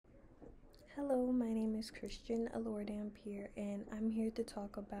Hello, my name is Kristian Dampier, and I'm here to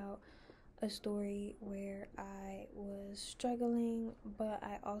talk about a story where I was struggling, but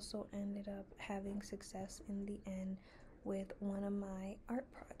I also ended up having success in the end with one of my art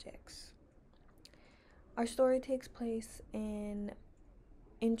projects. Our story takes place in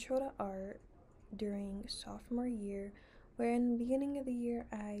Intro to Art during sophomore year, where in the beginning of the year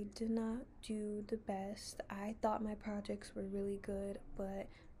I did not do the best. I thought my projects were really good, but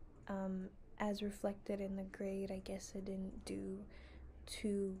as reflected in the grade, I guess I didn't do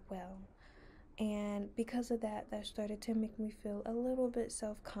too well. And because of that, that started to make me feel a little bit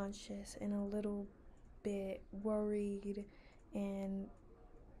self-conscious and a little bit worried and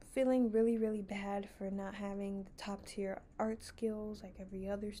feeling really, really bad for not having the top tier art skills like every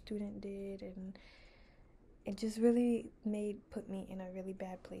other student did. And it just really put me in a really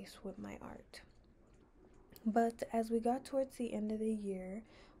bad place with my art. But as we got towards the end of the year,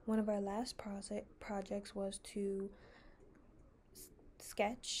 one of our last projects was to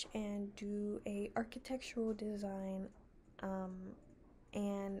sketch and do a architectural design,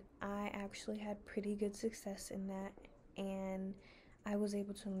 and I actually had pretty good success in that, and I was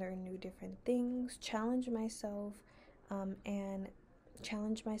able to learn new different things, challenge myself with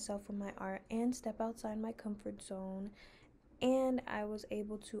my art and step outside my comfort zone. And I was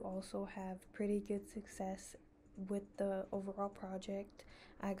able to also have pretty good success with the overall project.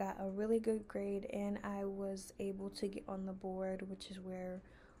 I got a really good grade and I was able to get on the board, which is where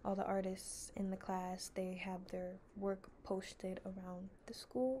all the artists in the class, they have their work posted around the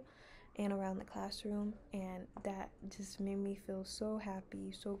school and around the classroom, and that just made me feel so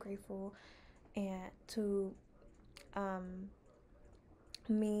happy, so grateful, and to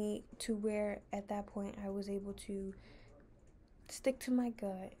where at that point I was able to stick to my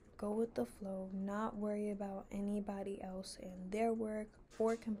gut, go with the flow, not worry about anybody else and their work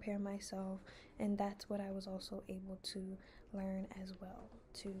or compare myself. And that's what I was also able to learn as well,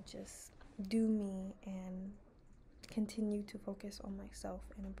 to just do me and continue to focus on myself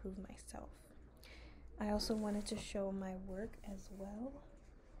and improve myself. I also wanted to show my work as well.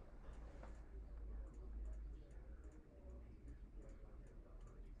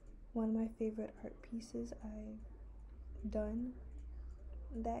 One of my favorite art pieces I've done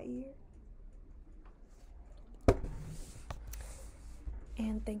that year.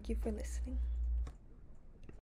 And thank you for listening.